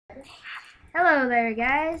Hello there,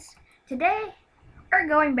 guys. Today, we're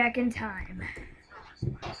going back in time.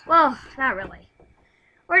 Well, not really.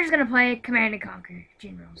 We're just gonna play Command & Conquer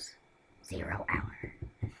Generals 0 Hour.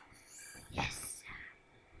 Yes.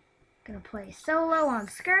 Gonna play solo on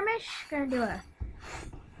skirmish. Gonna do a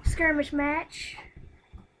skirmish match.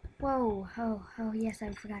 Whoa, oh, yes,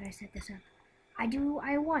 I forgot I set this up. I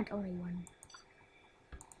want only one.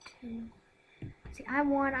 Two. See, I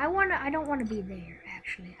don't want to be there,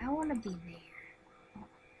 actually. I want to be there.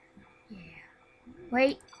 Yeah.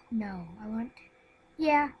 Wait, no, I want...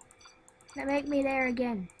 Yeah, that make me there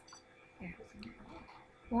again. There.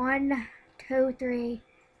 1, 2, 3,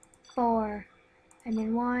 4, and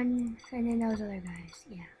then 1, and then those other guys.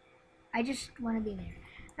 Yeah, I just want to be there.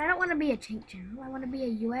 I don't want to be a tank general. I want to be a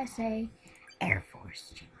USA Air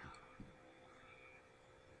Force general.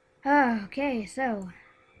 Okay, so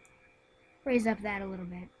raise up that a little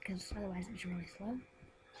bit, because otherwise it's really slow.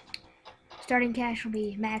 Starting cash will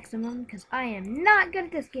be maximum, because I am not good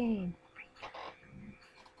at this game.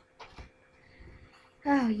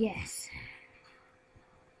 Oh, yes.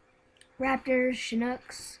 Raptors,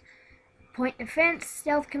 Chinooks, point defense,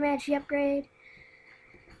 stealth Comanche upgrade,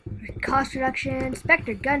 cost reduction,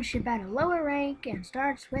 Spectre gunship at a lower rank, and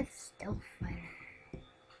starts with stealth fighter.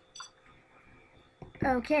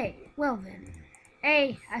 Okay, well then.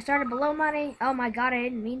 Hey, I started below money. Oh my god, I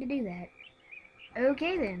didn't mean to do that.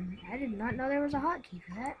 Okay then, I did not know there was a hotkey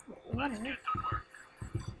for that. Whatever.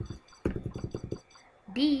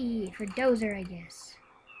 D for dozer, I guess.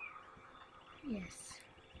 Yes.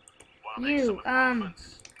 You,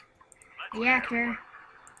 reactor.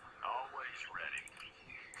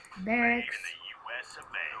 Barracks.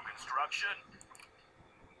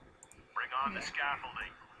 Bring on the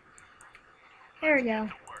scaffolding. There we go.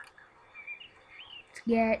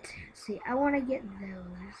 Let's see, I want to get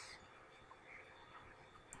those.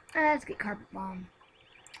 Let's get carpet bomb.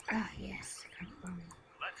 Ah, yes, carpet bomb.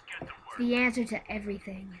 Let's get to work. The answer to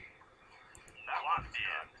everything. Locked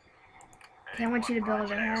in. Okay, I want you to build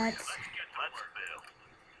that. Let's build.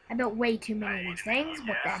 I built way too many of these things,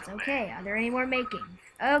 but that's okay. Are there any more making?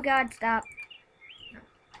 Oh god, stop.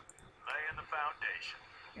 Laying the foundation.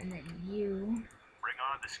 And then you. Bring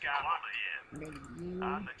on the scaffolding. And then you.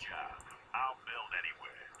 On the job. I'll build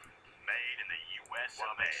anywhere. Made in the US.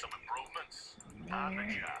 Want to make some improvements? On the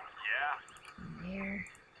job. Yeah. There.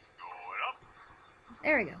 Going up.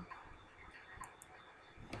 There we go.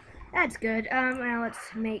 That's good. Now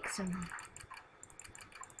let's make some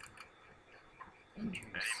engines.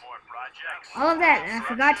 Any more projects? All of that, and I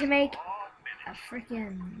forgot to make a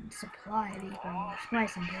freaking supply depot, supply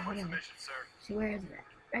center, What's the whatever. mission, sir? See, where is that?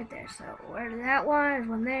 Right there. So, where did that one? There's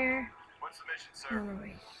one there. What's the mission, sir? One over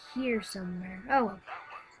here somewhere. Oh, well.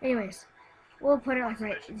 Anyways, we'll put it like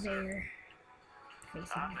right there.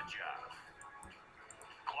 Facing On it. the job.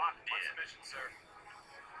 Clocked in. What's the mission, sir?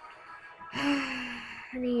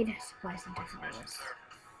 I need supply center What's the for mission, this. sir?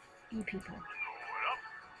 You people. Going up.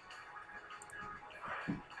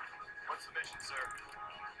 What's the mission, sir?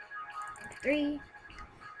 3.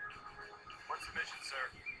 What's the mission, sir?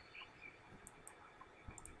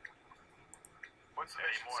 What's the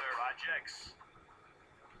mission, sir? Projects.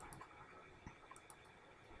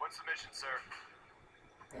 What's the mission, sir?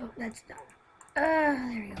 Oh, that's done.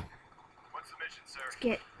 There we go. What's the mission, sir? Let's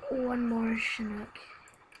get one more Chinook.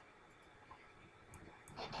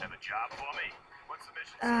 Have a job for me? What's the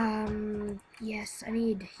mission, sir? Yes, I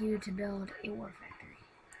need you to build a war factory.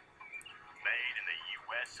 Made in the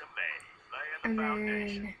US of A. Laying the And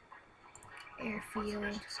foundation. then What's the airfield.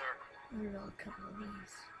 mission, sir? I'm gonna build a couple of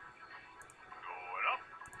these. Going up.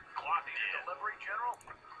 Clocked in. Delivery, General.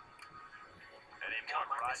 Any more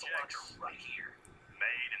projects? Right here.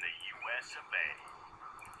 Made in the US of A.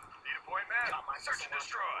 Need a point, man? Search and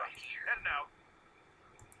destroy. Right here. Heading out.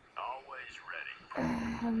 Always ready.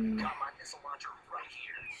 Got my missile launcher right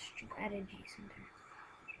here. Strategy center.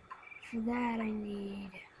 For that, I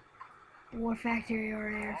need a war factory or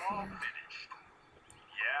an All airfield. finished.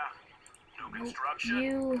 Yeah. New Nope. construction.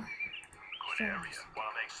 You, Good area. Want to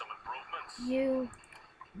make some improvements? you,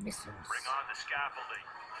 missiles. Bring on the scaffolding.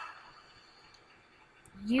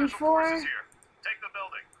 You Special four. forces here. Take the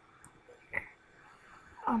building.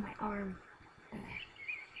 Oh, my arm.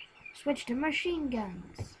 Switch to machine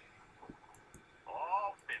guns.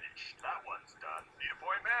 All finished. That one's done. Need a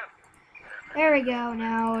point, man? There we go.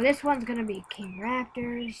 Now this one's gonna be King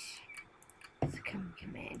Raptors. It's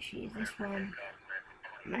Comanches. This one,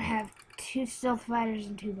 I'm gonna have 2 stealth fighters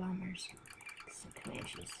and 2 bombers. So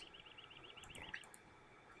Comanches.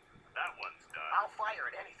 That one's done. I'll fire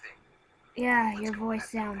at anything. Yeah, your voice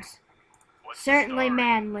sounds What's the certainly story?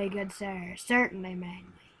 manly, good sir. Certainly manly.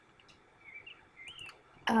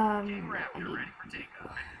 I need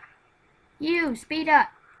you speed up.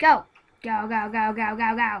 Go. Go, go, go, go,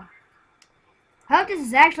 go, go. Hope this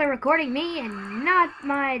is actually recording me and not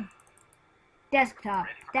my desktop.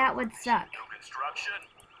 That would suck.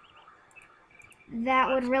 That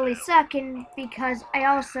would really suck, and because I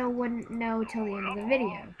also wouldn't know till the end of the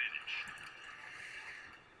video.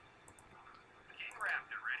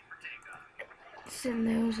 Send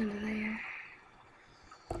those into there.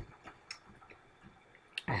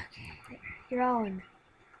 Okay, you're all in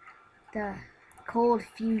the cold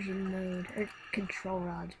fusion mode, or control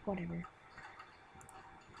rods, whatever.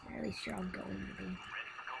 Or at least you're all going to be.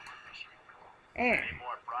 There,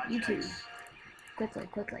 you two. Quickly,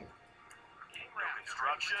 quickly.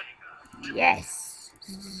 Yes.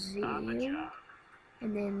 Z.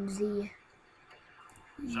 And then Z.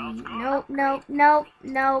 Nope, nope, nope,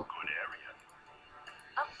 nope.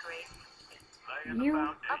 You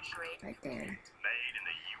right there.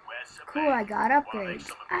 Cool, I got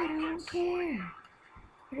upgrades. I don't care.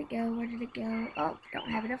 Where'd it go? Where did it go? Oh, don't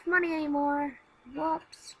have enough money anymore.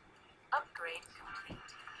 Whoops. Upgrade complete.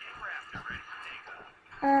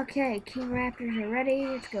 Okay, King Raptors are ready.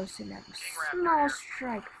 Let's go send out a small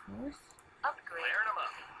strike force. Upgrade.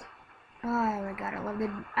 Oh my god, I love it.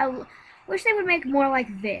 I wish they would make more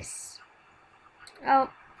like this. Oh,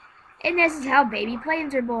 and this is how baby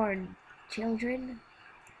planes are born, children.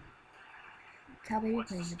 That's how baby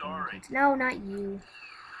planes are born, kids. No, not you.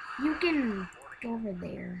 You can go over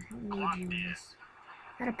there. I don't need you in this.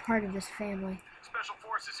 Not a part of this family. Special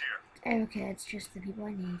forces here. Okay, it's just the people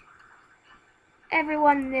I need.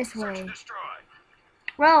 Everyone this Search way. and destroy.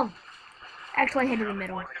 Well, actually head to the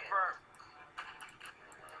middle. Point confirmed.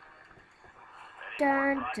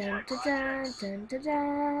 Dun dun dun dun dun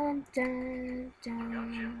dun dun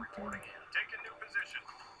dun dun. Take a new position.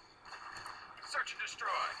 Search and destroy.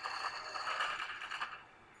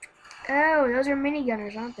 Oh, those are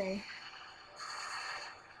minigunners, aren't they?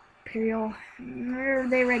 Imperial. Or are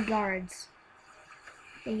they Red Guards?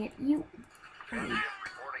 Dang it, you.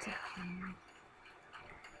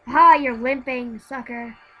 Ha! You're limping,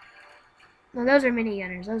 sucker. No, those are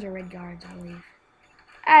minigunners. Those are Red Guards, I believe.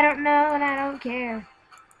 I don't know, and I don't care.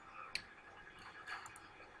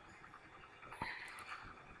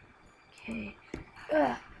 Okay.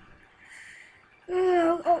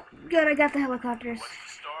 Oh, good, I got the helicopters. What's the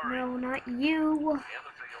story? No, not you. In the field.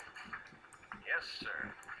 Yes, sir.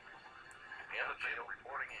 In the field,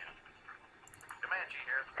 reporting in. Comanche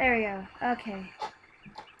here. There we go. Okay.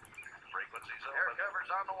 Frequencies open. Air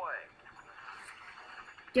cover's on the way.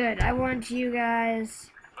 Good. I want you guys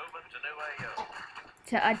Movement to new AO.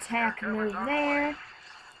 to attack move there.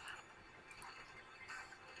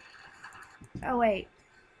 Oh, wait.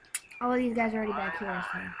 All of these guys are already back here,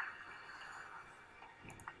 so.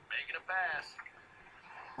 Making a pass.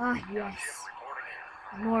 Oh, yes. Reporting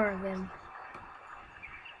in. More of them.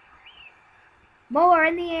 More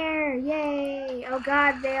in the air! Yay! Oh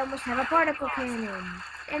god, they almost have a particle cannon.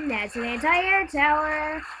 And that's an anti-air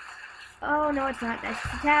tower! Oh, no, it's not. That's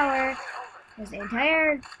just a tower. There's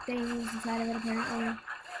anti-air things inside of it, apparently.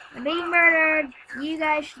 I'm being murdered! You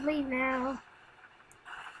guys should leave now.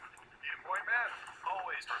 Point man.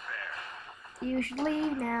 Always prepare. You should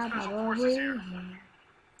leave now, probably. Yeah.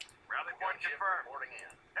 Rally point confirmed. Reporting in.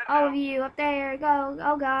 Head All down. of you up there, go!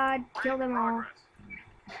 Oh god, kill them all. Progress.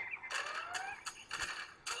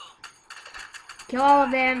 Kill all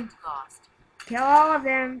of them. Lost. Kill all of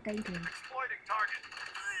them. Thank you. Exploiting target.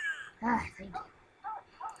 Ah, thank you.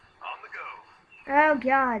 On the go. Oh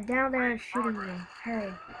god, down there shooting me.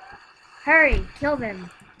 Hurry. Hurry, kill them.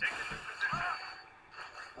 Take the new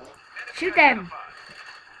position. Shoot them.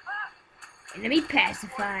 Enemy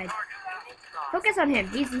pacified. Focus on him.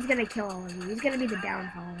 He's gonna kill all of you. He's gonna be the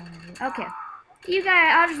downfall of all of you. Okay. You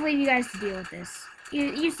guys, I'll just leave you guys to deal with this.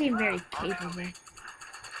 You seem very capable.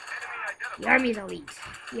 The army's elite.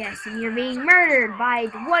 Yes, and you're being murdered by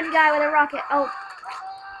one guy with a rocket. Oh.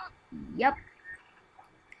 Yup.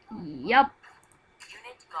 Yup.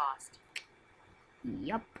 Unit lost.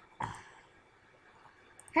 Yup.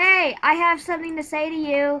 Hey, I have something to say to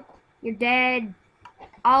you. You're dead.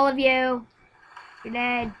 All of you. You're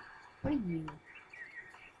dead. What are you?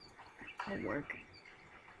 I'll work.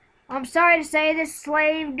 I'm sorry to say this,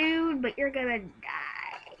 slave dude, but you're gonna die.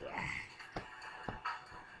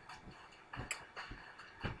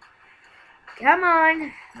 Come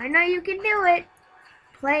on. I know you can do it.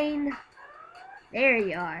 Plane. There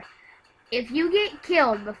you are. If you get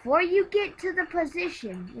killed before you get to the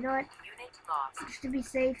position, you know what? Unit lost. Just to be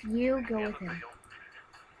safe, you go with him.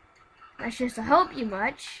 That's just to help you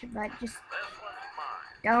much, but just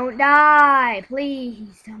don't die.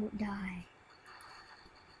 Please, don't die.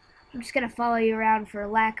 I'm just gonna follow you around for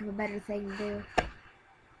lack of a better thing to do.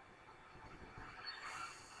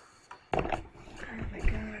 Oh my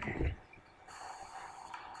god. Unit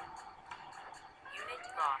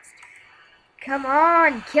lost. Come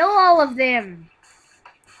on, kill all of them!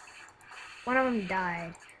 One of them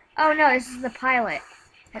died. Oh no, this is the pilot.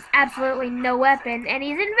 Has absolutely no weapon, and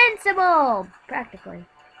he's invincible! Practically.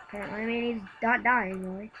 Apparently, I mean, he's not dying,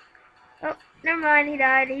 really. Oh, never mind, he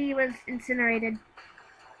died. He was incinerated.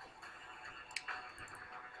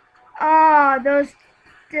 Ah, those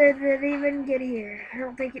did it even get here? I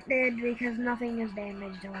don't think it did because nothing is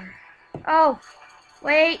damaged or. Oh,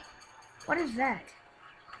 wait. What is that?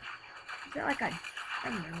 Is that like a, I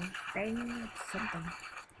don't know, thing? It's something.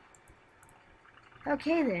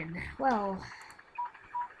 Okay then. Well,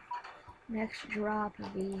 next drop will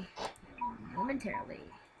be momentarily.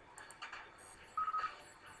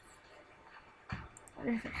 What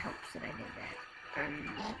if it helps that I did that?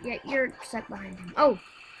 Yeah, you're stuck behind him. Oh,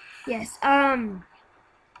 yes.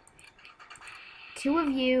 Two of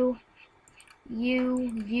you,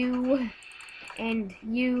 you, and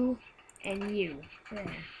you, and you.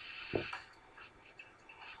 There.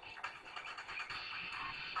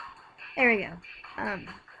 There we go.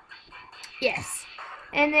 Yes.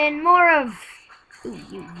 And then more of,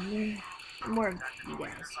 more of you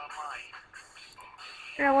guys.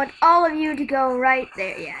 And I want all of you to go right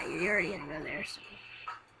there. Yeah, you're already gonna go there, so.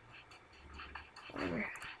 Whatever.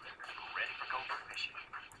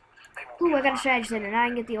 Ooh, I got a strategy center. Now I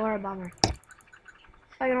can get the aura bomber.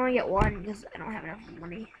 I can only get one because I don't have enough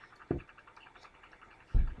money.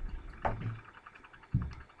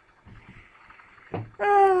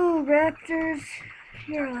 Oh, Raptors.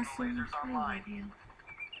 You're awesome. I love you.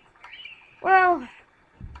 Well,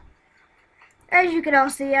 as you can all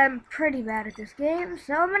see, I'm pretty bad at this game,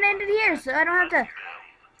 so I'm gonna end it here so I don't have to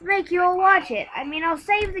make you all watch it. I mean, I'll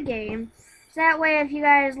save the game, so that way if you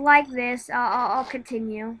guys like this, I'll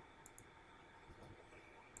continue.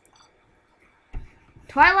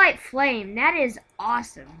 Twilight Flame, that is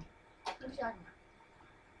awesome.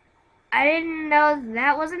 I didn't know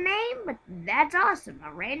that was a name, but that's awesome.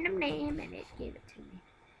 A random name, and it gave it to me.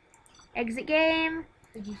 Exit game.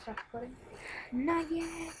 Did you start recording? Not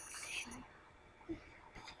yet.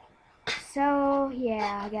 So,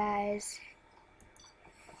 yeah, guys.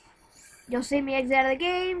 You'll see me exit out of the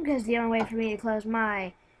game, because the only way for me to close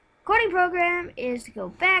my recording program is to go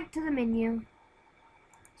back to the menu.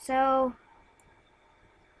 So,